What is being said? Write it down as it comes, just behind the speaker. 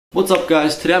What's up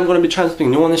guys, today I'm going to be trying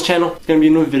something new on this channel. It's going to be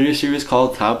a new video series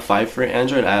called Top 5 Free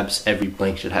Android Apps Every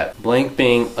Blank Should Have. Blank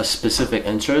being a specific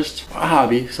interest or a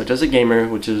hobby, such as a gamer,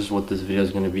 which is what this video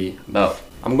is going to be about.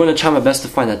 I'm going to try my best to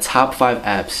find the top 5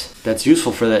 apps that's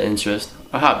useful for that interest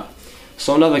or hobby.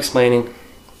 So enough explaining,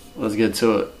 let's get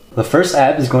to it. The first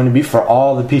app is going to be for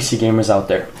all the PC gamers out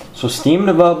there. So Steam,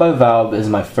 developed by Valve, is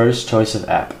my first choice of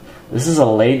app. This is a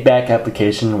laid-back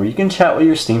application where you can chat with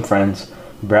your Steam friends,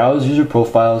 browse user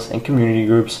profiles and community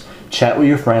groups, chat with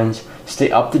your friends,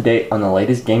 stay up to date on the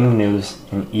latest gaming news,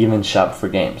 and even shop for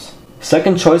games.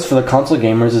 Second choice for the console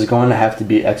gamers is going to have to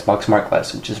be Xbox Smart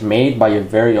Glass, which is made by your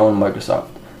very own Microsoft.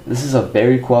 This is a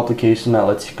very cool application that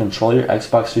lets you control your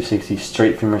Xbox 360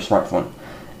 straight from your smartphone.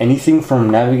 Anything from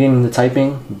navigating the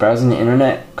typing, browsing the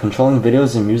internet, controlling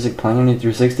videos and music playing on your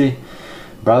 360,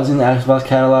 browsing the Xbox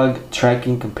catalog,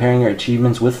 tracking, comparing your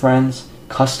achievements with friends,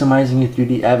 customizing your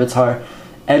 3D avatar,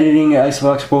 editing your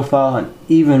Xbox profile, and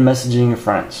even messaging your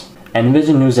friends.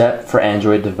 Nvision News app for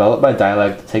Android, developed by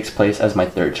Dialect, takes place as my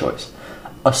third choice.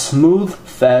 A smooth,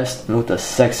 fast, and with a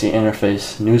sexy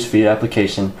interface newsfeed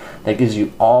application that gives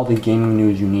you all the gaming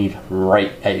news you need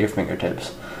right at your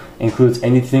fingertips. Includes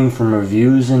anything from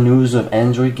reviews and news of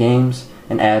Android games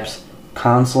and apps,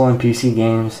 console and PC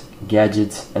games,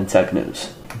 gadgets, and tech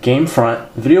news. Gamefront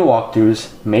video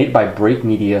walkthroughs, made by Break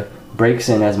Media, breaks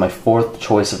in as my fourth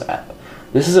choice of app.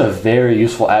 This is a very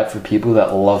useful app for people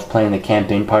that love playing the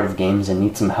campaign part of games and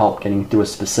need some help getting through a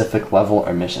specific level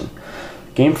or mission.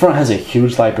 Gamefront has a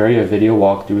huge library of video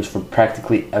walkthroughs for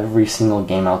practically every single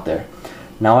game out there.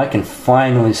 Now I can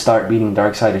finally start beating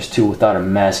Darksiders 2 without a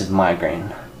massive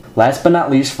migraine. Last but not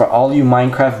least, for all you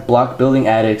Minecraft block building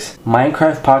addicts,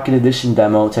 Minecraft Pocket Edition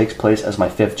demo takes place as my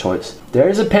fifth choice. There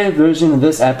is a paid version of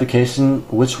this application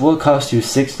which will cost you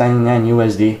 $6.99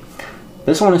 USD.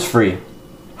 This one is free.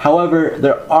 However,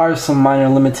 there are some minor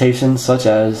limitations, such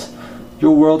as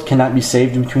your world cannot be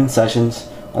saved in between sessions,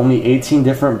 only 18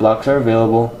 different blocks are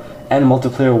available, and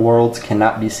multiplayer worlds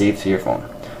cannot be saved to your phone.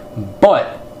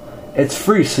 But it's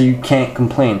free, so you can't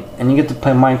complain, and you get to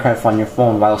play Minecraft on your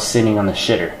phone while sitting on the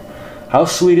shitter. How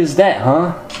sweet is that,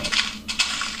 huh?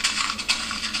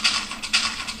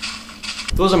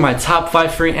 Those are my top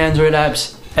 5 free Android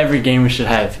apps every gamer should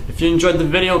have. If you enjoyed the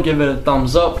video, give it a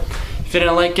thumbs up. If you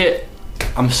didn't like it,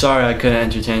 I'm sorry I couldn't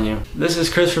entertain you. This is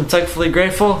Chris from Techfully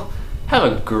Grateful. Have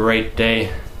a great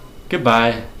day.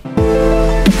 Goodbye.